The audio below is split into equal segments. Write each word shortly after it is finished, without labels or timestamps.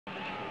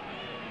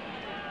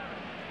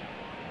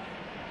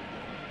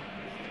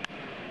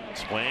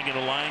Swing and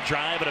a line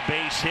drive and a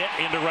base hit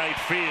into right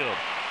field.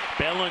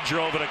 Bellinger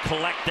over to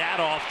collect that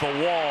off the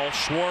wall.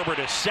 Schwarber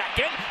to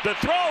second. The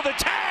throw, the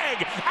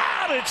tag,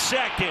 out at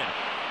second.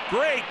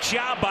 Great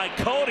job by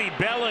Cody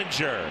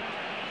Bellinger.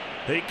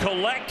 He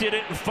collected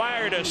it and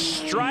fired a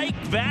strike.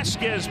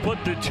 Vasquez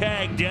put the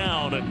tag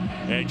down,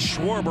 and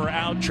Schwarber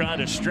out trying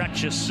to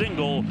stretch a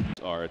single.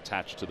 Are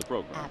attached to the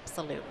program.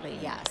 Absolutely,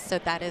 yes. So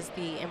that is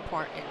the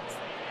importance.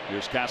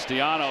 Here's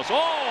Castellanos.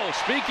 Oh,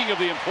 speaking of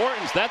the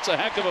importance, that's a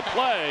heck of a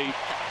play.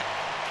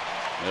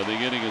 And the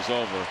inning is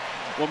over.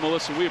 Well,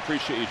 Melissa, we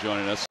appreciate you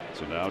joining us.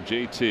 So now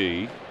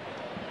JT.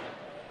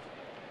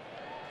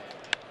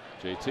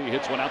 JT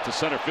hits one out to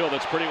center field.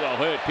 That's pretty well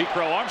hit.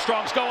 Picro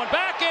Armstrong's going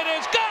back. It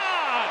is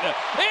gone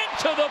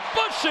into the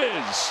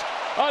bushes.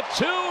 A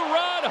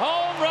two-run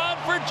home run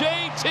for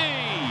JT.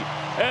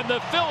 And the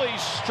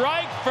Phillies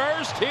strike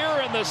first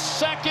here in the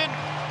second.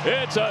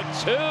 It's a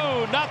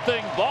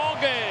 2-0 ball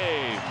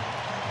game.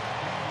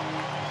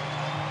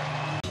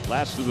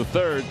 Last of the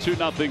third,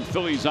 2-0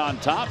 Phillies on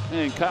top,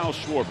 and Kyle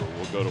Schwarber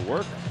will go to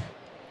work.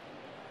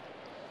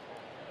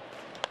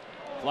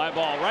 Fly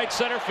ball right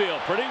center field,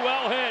 pretty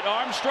well hit.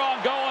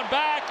 Armstrong going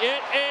back.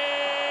 It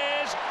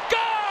is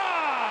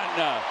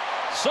gone.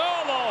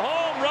 Solo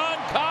home run,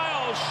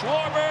 Kyle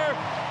Schwarber,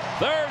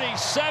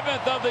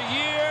 37th of the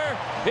year.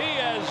 He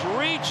has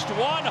reached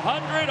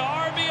 100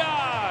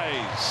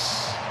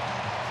 RBIs.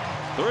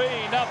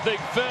 3-0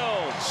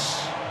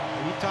 Phils.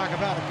 You talk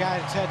about a guy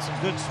that's had some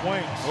good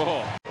swings.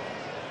 Oh.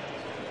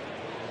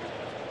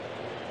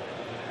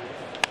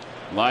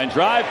 Line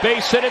drive,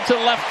 base hit into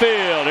left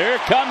field. Here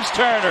comes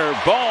Turner.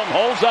 Bohm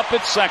holds up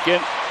at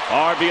second.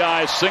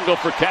 RBI single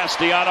for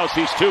Castellanos.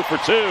 He's 2 for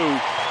 2.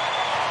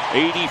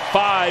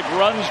 85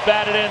 runs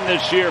batted in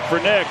this year for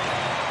Nick.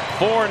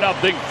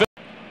 4-0.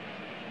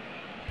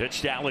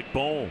 Pitch to Alec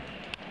Bohm.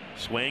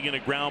 Swinging a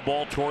ground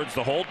ball towards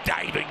the hole.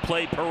 Diving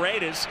play.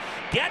 Paredes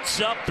gets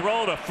up,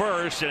 throw to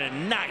first, and a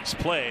nice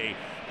play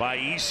by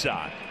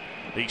Isak.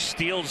 He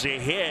steals a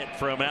hit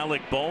from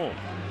Alec Bohm.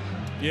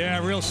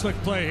 Yeah, real slick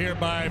play here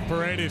by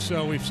Paredes.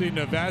 So we've seen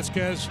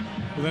Vasquez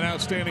with an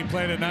outstanding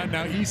play tonight.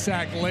 Now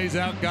Isak lays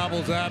out,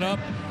 gobbles that up,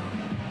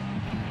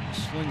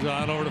 swings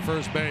on over to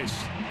first base.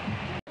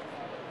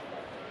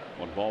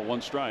 1 ball,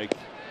 1 strike.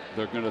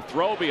 They're going to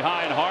throw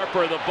behind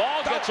Harper. The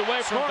ball gets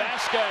away from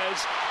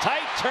Vasquez.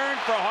 Tight turn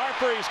for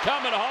Harper. He's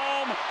coming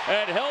home,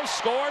 and he'll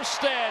score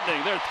standing.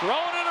 They're throwing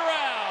it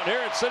around here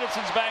at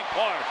Citizens Bank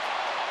Park.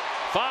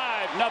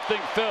 5-0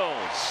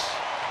 Phils.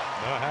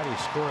 Well, how do you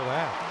score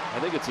that? I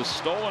think it's a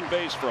stolen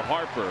base for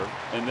Harper,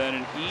 and then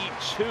an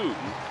E2,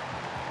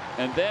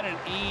 and then an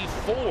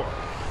E4.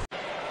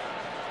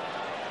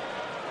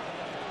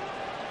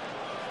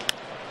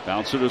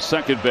 Bouncer to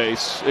second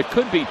base. It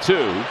could be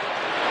 2.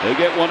 They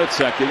get 1 at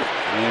second,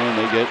 and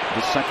they get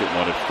the second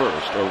one at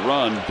first. A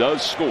run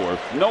does score.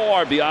 No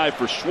RBI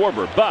for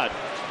Schwarber, but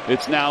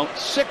it's now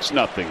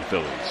 6-0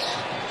 Phillies.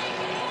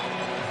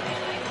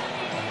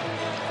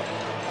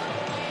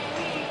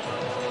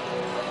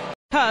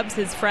 Cubs,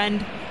 his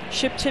friend,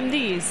 shipped him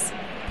these.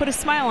 Put a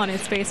smile on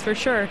his face for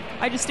sure.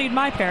 I just need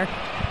my pair.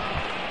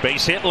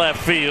 Base hit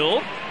left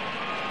field.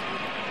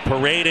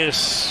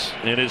 Paredes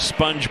and his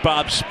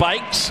SpongeBob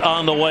spikes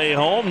on the way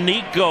home.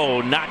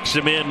 Nico knocks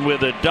him in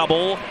with a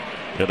double,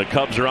 and the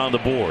Cubs are on the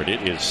board.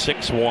 It is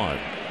 6-1.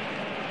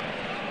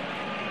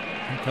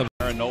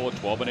 Aaron Nola,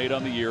 12-8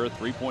 on the year,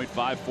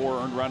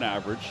 3.54 earned run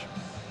average.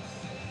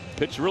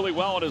 Pitched really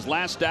well in his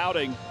last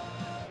outing.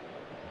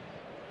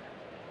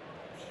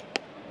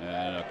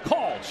 And a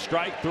called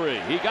strike 3.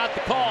 He got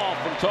the call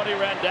from Tony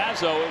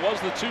Randazzo. It was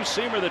the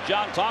 2-seamer that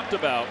John talked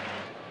about.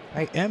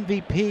 Hey,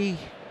 MVP,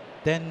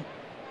 then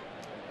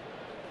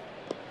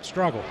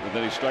struggle. And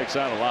then he strikes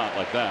out a lot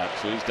like that.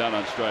 So he's down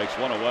on strikes,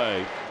 1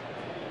 away.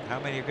 How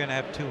many are going to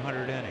have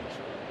 200 innings?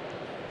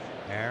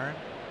 Aaron?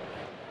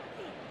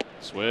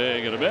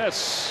 Swing and a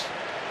miss.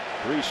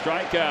 3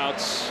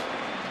 strikeouts.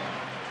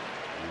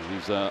 And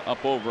he's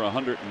up over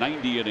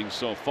 190 innings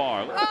so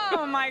far.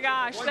 Oh my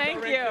gosh,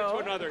 thank you.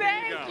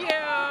 Thank you.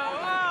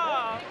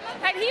 Oh.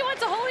 And he went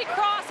to Holy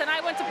Cross and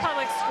I went to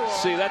public school.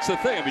 See, that's the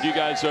thing. I mean, you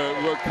guys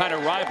were kind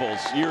of rivals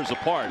years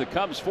apart. The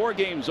Cubs 4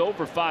 games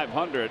over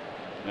 500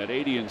 at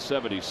 80 and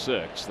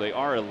 76. They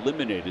are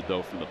eliminated,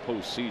 though, from the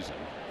postseason.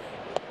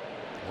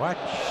 What?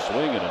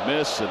 Swing and a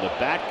miss, and the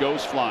bat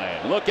goes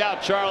flying. Look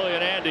out, Charlie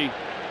and Andy.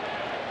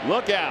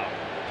 Look out.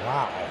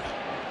 Wow.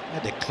 I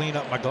had to clean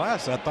up my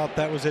glass. I thought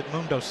that was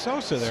Edmundo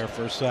Sosa there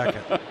for a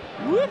second.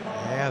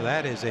 Yeah,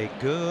 that is a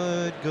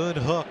good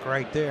hook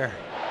right there.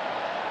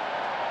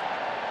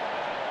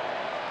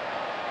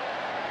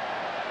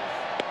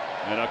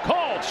 And a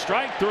called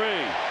strike 3.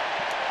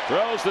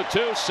 Throws the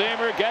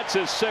 2-seamer, gets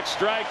his 6th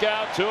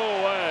strikeout, 2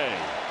 away.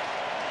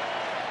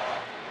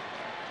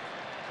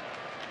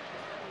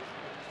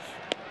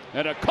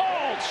 And a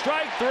called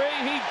strike 3.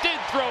 He did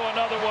throw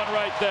another one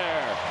right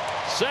there.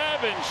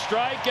 7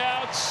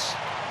 strikeouts.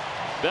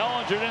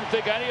 Bellinger didn't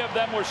think any of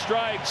them were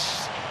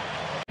strikes.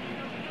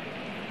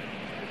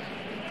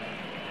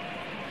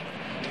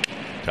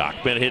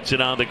 Tauchman hits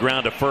it on the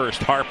ground to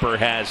first. Harper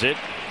has it.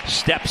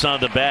 steps on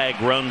the bag,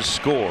 runs,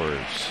 scores.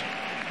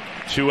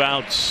 2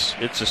 outs.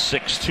 It's a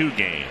 6-2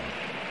 game.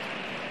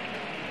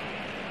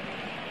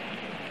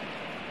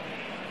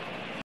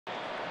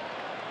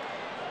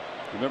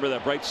 Remember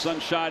that bright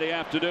sunshiny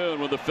afternoon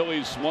when the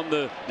Phillies won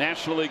the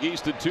National League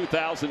East in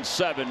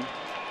 2007.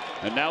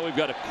 And now we've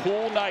got a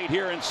cool night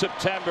here in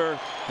September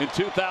in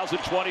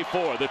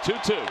 2024. The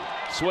 2-2.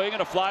 Swing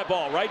and a fly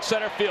ball. Right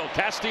center field.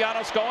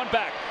 Castellanos going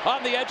back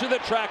on the edge of the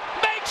track.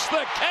 Makes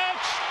the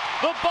catch.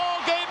 The ball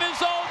game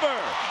is over.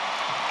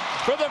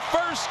 For the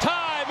first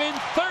time in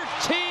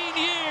 13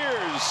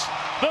 years,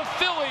 the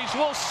Phillies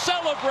will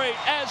celebrate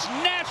as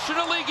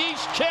National League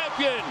East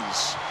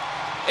champions.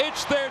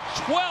 It's their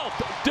 12th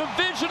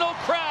divisional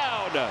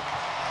crown,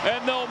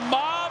 and they'll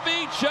mob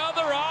each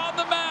other on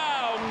the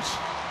mound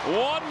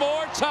one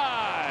more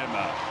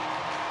time.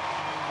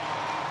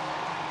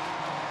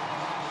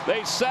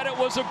 They said it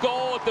was a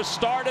goal at the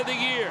start of the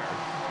year.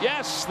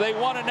 Yes, they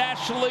won a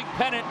National League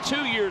pennant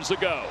 2 years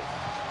ago.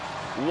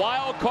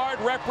 Wild card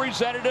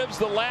representatives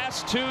the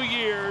last 2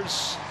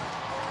 years,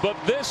 but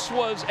this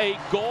was a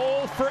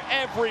goal for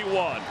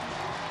everyone.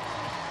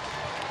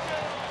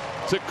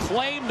 To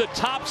claim the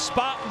top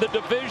spot in the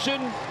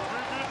division,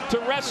 to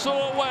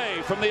wrestle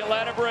away from the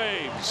Atlanta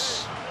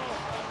Braves.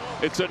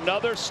 It's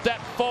another step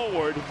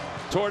forward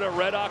toward a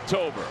red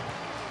October.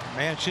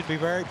 Man should be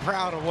very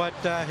proud of what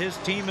his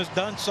team has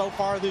done so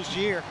far this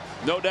year.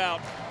 No doubt.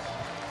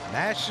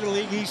 National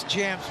League East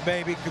champs,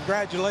 baby.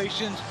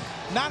 Congratulations,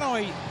 not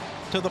only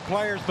to the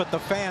players, but the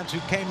fans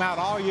who came out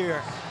all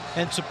year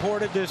and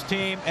supported this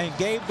team and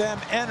gave them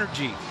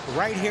energy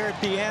right here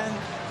at the end.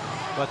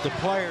 But the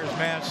players,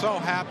 man, so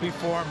happy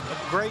for them.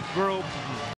 A great group.